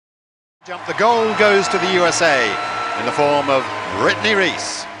The gold goes to the USA in the form of Brittney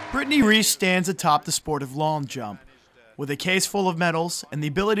Reese. Brittney Reese stands atop the sport of long jump. With a case full of medals and the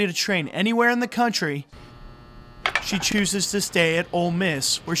ability to train anywhere in the country, she chooses to stay at Ole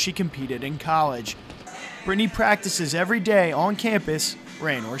Miss, where she competed in college. Brittney practices every day on campus,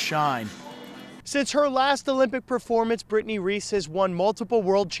 rain or shine. Since her last Olympic performance, Brittney Reese has won multiple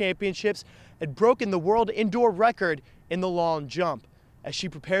world championships and broken the world indoor record in the long jump. As she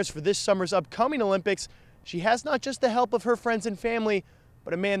prepares for this summer's upcoming Olympics, she has not just the help of her friends and family,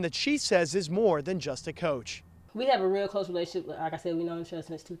 but a man that she says is more than just a coach. We have a real close relationship. Like I said, we've known each other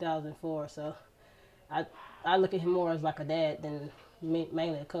since 2004, so I look at him more as like a dad than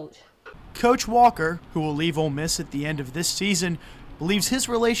mainly a coach. Coach Walker, who will leave Ole Miss at the end of this season, believes his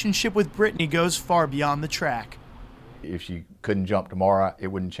relationship with Brittney goes far beyond the track. If she couldn't jump tomorrow, it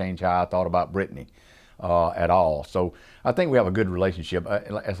wouldn't change how I thought about Brittney at all. So I think we have a good relationship.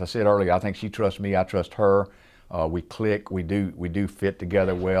 As I said earlier, I think she trusts me, I trust her. We click, we do fit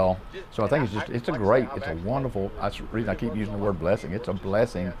together well. So I think it's a wonderful, that's the reason I keep using the word blessing. It's a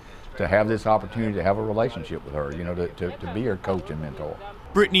blessing to have this opportunity to have a relationship with her, you know, to be her coach and mentor.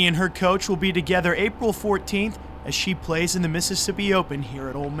 Brittney and her coach will be together April 14th as she plays in the Mississippi Open here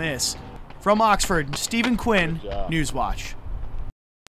at Ole Miss. From Oxford, Stephen Quinn, Newswatch.